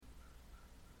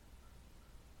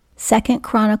2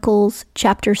 Chronicles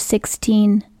chapter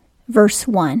 16, verse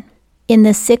 1. In the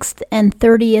 6th and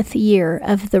 30th year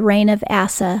of the reign of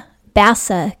Asa,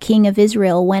 Baasa, king of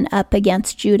Israel, went up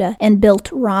against Judah and built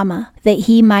Ramah, that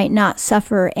he might not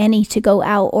suffer any to go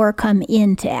out or come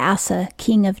in to Asa,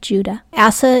 king of Judah.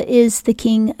 Asa is the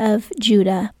king of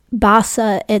Judah.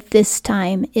 Baasa at this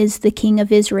time is the king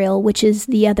of Israel, which is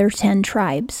the other 10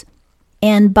 tribes.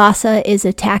 And Baasa is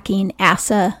attacking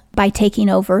Asa by taking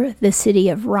over the city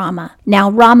of Ramah.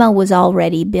 Now Ramah was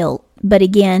already built, but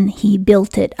again, he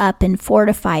built it up and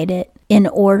fortified it in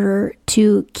order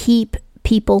to keep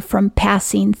people from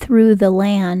passing through the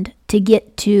land to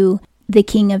get to the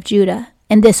king of Judah.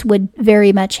 And this would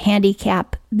very much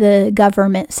handicap the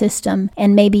government system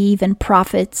and maybe even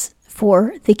profits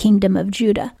for the kingdom of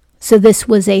Judah. So this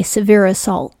was a severe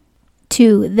assault.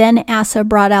 2. Then Asa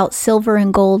brought out silver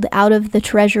and gold out of the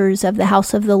treasures of the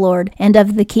house of the Lord and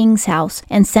of the king's house,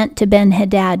 and sent to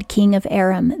Ben-Hadad, king of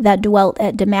Aram, that dwelt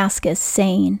at Damascus,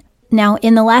 saying, Now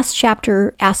in the last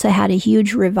chapter, Asa had a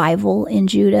huge revival in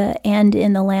Judah and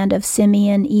in the land of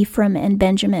Simeon, Ephraim, and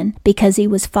Benjamin, because he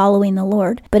was following the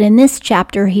Lord. But in this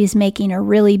chapter, he's making a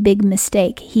really big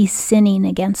mistake. He's sinning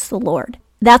against the Lord.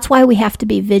 That's why we have to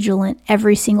be vigilant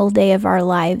every single day of our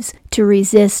lives to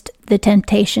resist the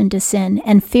temptation to sin.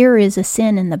 And fear is a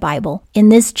sin in the Bible. In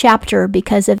this chapter,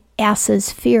 because of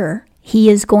Asa's fear, he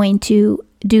is going to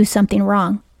do something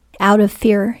wrong. Out of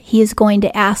fear, he is going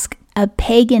to ask a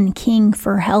pagan king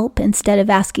for help instead of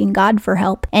asking God for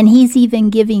help. And he's even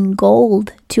giving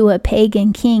gold to a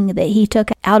pagan king that he took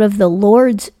out of the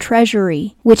Lord's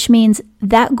treasury, which means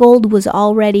that gold was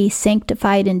already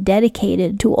sanctified and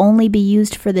dedicated to only be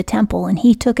used for the temple. And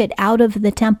he took it out of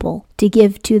the temple to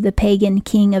give to the pagan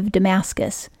king of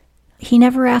Damascus. He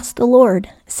never asked the Lord.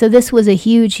 So this was a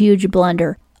huge, huge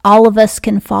blunder. All of us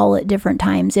can fall at different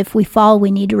times. If we fall,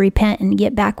 we need to repent and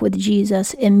get back with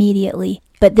Jesus immediately.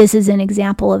 But this is an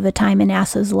example of a time in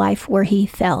Asa's life where he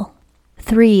fell.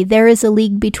 3. There is a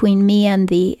league between me and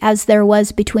thee, as there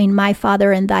was between my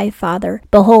father and thy father.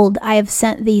 Behold, I have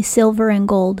sent thee silver and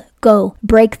gold. Go,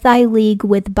 break thy league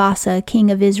with Baasa,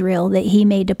 king of Israel, that he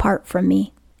may depart from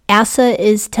me. Asa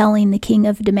is telling the king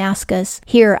of Damascus,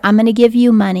 Here, I'm going to give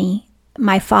you money.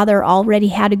 My father already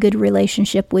had a good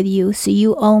relationship with you, so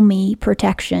you owe me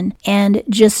protection. And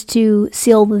just to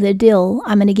seal the deal,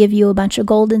 I'm going to give you a bunch of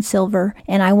gold and silver,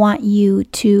 and I want you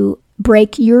to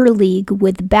break your league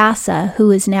with Baasa,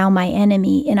 who is now my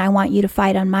enemy, and I want you to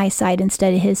fight on my side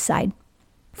instead of his side.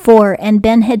 4. And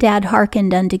Ben-Hadad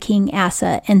hearkened unto King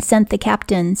Asa, and sent the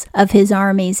captains of his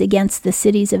armies against the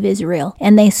cities of Israel.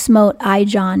 And they smote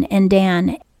Ijon and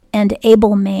Dan, and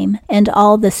Abel-maim, and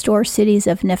all the store cities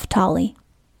of Naphtali.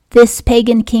 This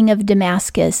pagan king of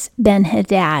Damascus,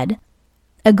 Ben-Hadad,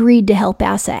 agreed to help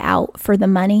Asa out for the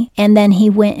money, and then he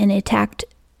went and attacked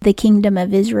the kingdom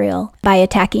of Israel by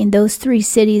attacking those 3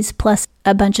 cities plus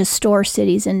a bunch of store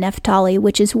cities in Naphtali,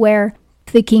 which is where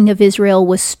the king of Israel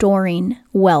was storing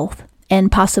wealth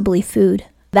and possibly food.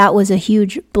 That was a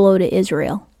huge blow to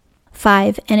Israel.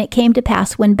 5. And it came to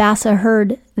pass, when Baasa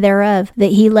heard thereof,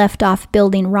 that he left off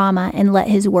building Ramah and let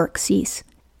his work cease.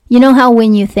 You know how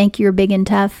when you think you're big and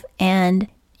tough and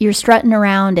you're strutting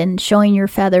around and showing your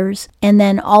feathers, and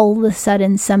then all of a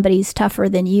sudden somebody's tougher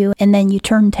than you, and then you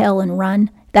turn tail and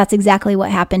run? That's exactly what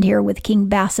happened here with King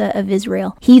Baasa of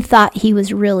Israel. He thought he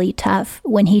was really tough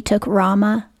when he took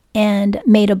Ramah and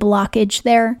made a blockage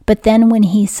there. But then when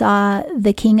he saw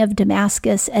the king of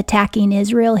Damascus attacking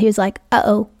Israel, he was like,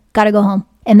 uh-oh. Gotta go home.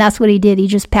 And that's what he did. He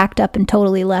just packed up and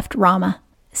totally left Ramah.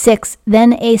 6.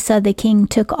 Then Asa the king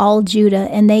took all Judah,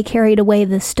 and they carried away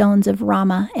the stones of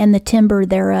Ramah, and the timber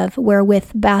thereof,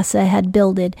 wherewith Baasa had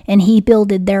builded, and he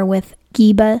builded therewith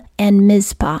Geba and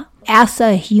Mizpah.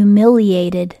 Asa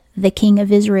humiliated the king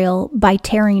of Israel by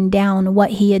tearing down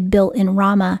what he had built in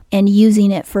Ramah and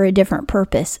using it for a different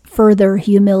purpose, further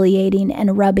humiliating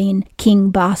and rubbing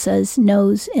King Baasa's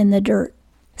nose in the dirt.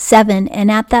 7.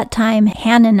 And at that time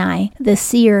Hanani the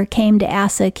seer came to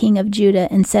Asa king of Judah,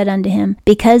 and said unto him,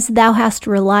 Because thou hast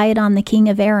relied on the king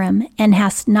of Aram, and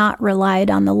hast not relied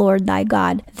on the Lord thy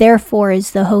God, therefore is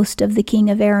the host of the king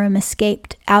of Aram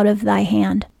escaped out of thy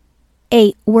hand.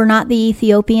 8. Were not the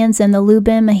Ethiopians and the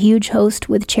Lubim a huge host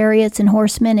with chariots and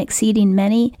horsemen exceeding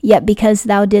many? Yet because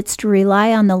thou didst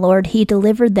rely on the Lord, he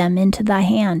delivered them into thy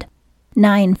hand.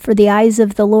 9. For the eyes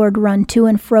of the Lord run to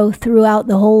and fro throughout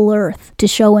the whole earth, to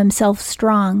show himself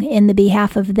strong in the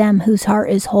behalf of them whose heart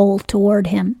is whole toward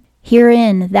him.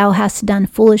 Herein thou hast done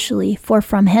foolishly, for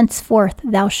from henceforth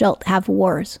thou shalt have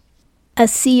wars. A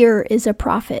seer is a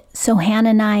prophet, so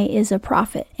Hanani is a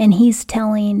prophet, and he's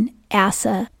telling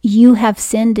Asa, you have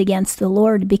sinned against the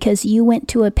Lord because you went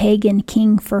to a pagan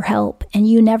king for help and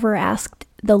you never asked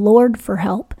the Lord for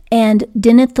help. And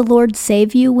didn't the Lord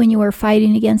save you when you were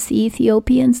fighting against the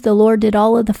Ethiopians? The Lord did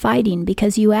all of the fighting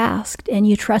because you asked and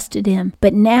you trusted him.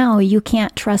 But now you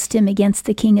can't trust him against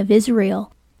the king of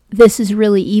Israel. This is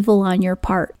really evil on your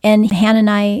part. And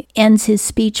Hananiah ends his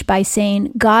speech by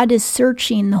saying, God is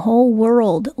searching the whole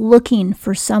world looking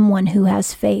for someone who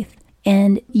has faith.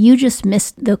 And you just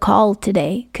missed the call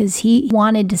today because he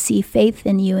wanted to see faith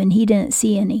in you and he didn't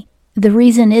see any. The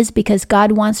reason is because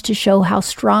God wants to show how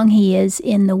strong he is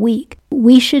in the weak.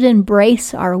 We should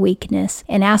embrace our weakness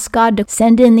and ask God to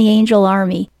send in the angel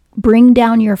army. Bring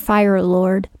down your fire,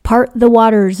 Lord. Part the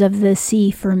waters of the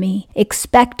sea for me.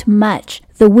 Expect much.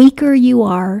 The weaker you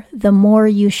are, the more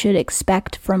you should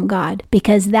expect from God,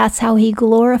 because that's how he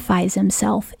glorifies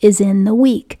himself, is in the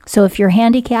weak. So if you're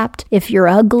handicapped, if you're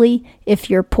ugly, if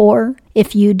you're poor,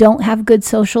 if you don't have good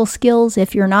social skills,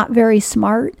 if you're not very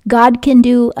smart, God can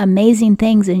do amazing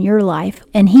things in your life,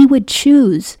 and he would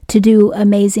choose to do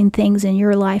amazing things in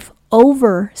your life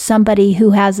over somebody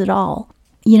who has it all.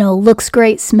 Looks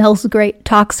great, smells great,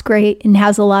 talks great, and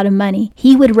has a lot of money.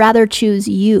 He would rather choose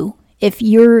you. If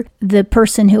you're the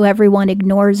person who everyone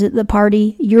ignores at the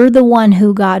party, you're the one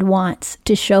who God wants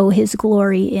to show his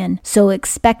glory in. So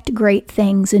expect great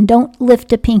things and don't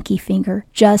lift a pinky finger.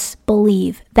 Just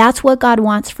believe. That's what God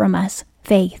wants from us,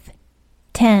 faith.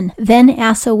 10. Then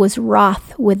Asa was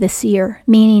wroth with the seer,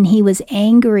 meaning he was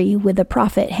angry with the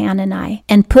prophet Hananiah,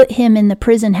 and put him in the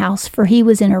prison house, for he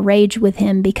was in a rage with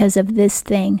him because of this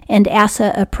thing. And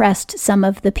Asa oppressed some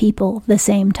of the people the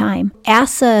same time.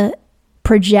 Asa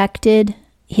projected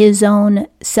his own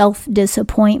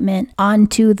self-disappointment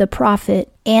onto the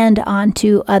prophet and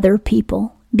onto other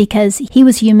people because he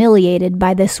was humiliated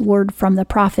by this word from the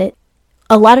prophet.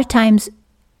 A lot of times,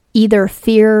 either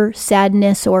fear,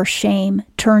 sadness, or shame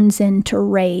turns into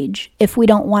rage if we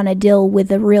don't want to deal with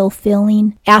the real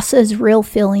feeling. Asa's real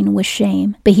feeling was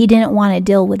shame, but he didn't want to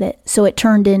deal with it, so it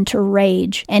turned into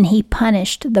rage, and he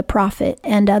punished the prophet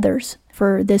and others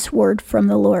for this word from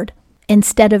the Lord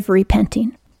instead of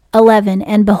repenting. 11.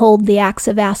 And behold, the acts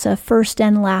of Asa, first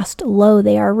and last, lo,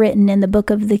 they are written in the book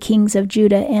of the kings of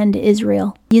Judah and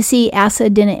Israel. You see, Asa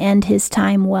didn't end his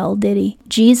time well, did he?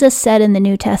 Jesus said in the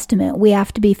New Testament, we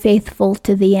have to be faithful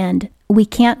to the end. We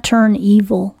can't turn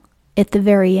evil at the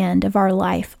very end of our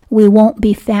life. We won't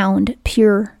be found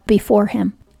pure before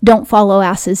him. Don't follow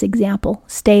Asa's example.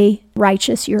 Stay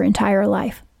righteous your entire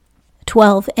life.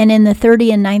 12. And in the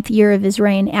 39th year of his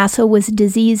reign, Asa was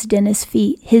diseased in his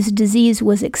feet. His disease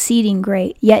was exceeding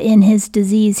great. Yet in his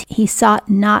disease he sought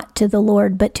not to the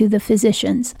Lord, but to the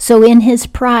physicians. So in his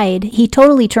pride, he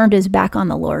totally turned his back on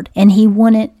the Lord, and he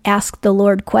wouldn't ask the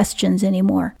Lord questions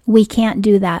anymore. We can't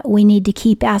do that. We need to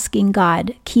keep asking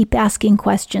God, keep asking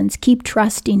questions, keep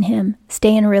trusting him,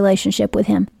 stay in a relationship with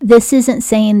him. This isn't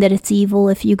saying that it's evil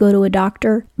if you go to a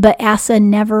doctor, but Asa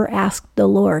never asked the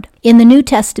Lord. In the New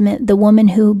Testament, the woman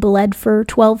who bled for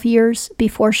 12 years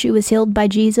before she was healed by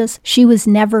Jesus, she was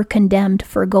never condemned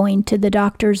for going to the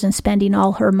doctors and spending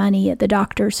all her money at the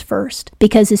doctors first.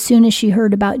 Because as soon as she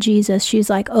heard about Jesus, she's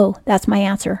like, oh, that's my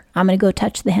answer. I'm going to go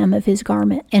touch the hem of his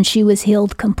garment. And she was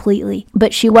healed completely.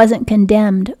 But she wasn't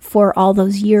condemned for all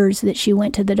those years that she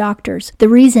went to the doctors. The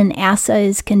reason Asa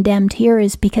is condemned here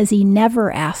is because he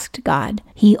never asked God.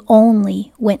 He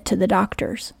only went to the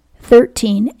doctors.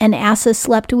 13. And Asa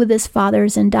slept with his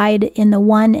fathers and died in the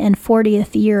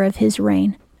 41st year of his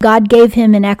reign. God gave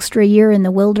him an extra year in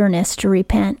the wilderness to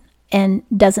repent, and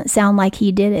doesn't sound like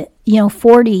he did it.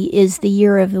 40 is the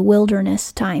year of the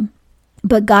wilderness time.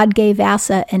 But God gave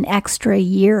Asa an extra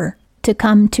year to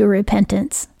come to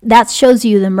repentance. That shows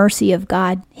you the mercy of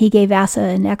God. He gave Asa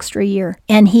an extra year,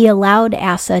 and he allowed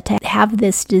Asa to have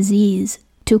this disease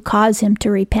to cause him to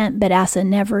repent, but Asa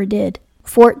never did.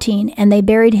 14. And they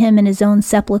buried him in his own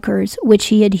sepulchres, which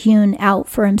he had hewn out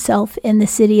for himself in the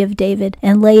city of David,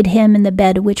 and laid him in the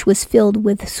bed which was filled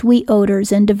with sweet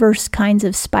odors and diverse kinds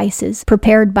of spices,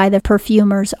 prepared by the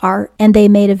perfumer's art, and they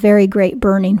made a very great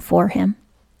burning for him.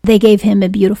 They gave him a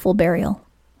beautiful burial.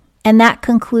 And that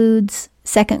concludes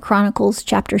 2 Chronicles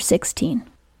chapter 16.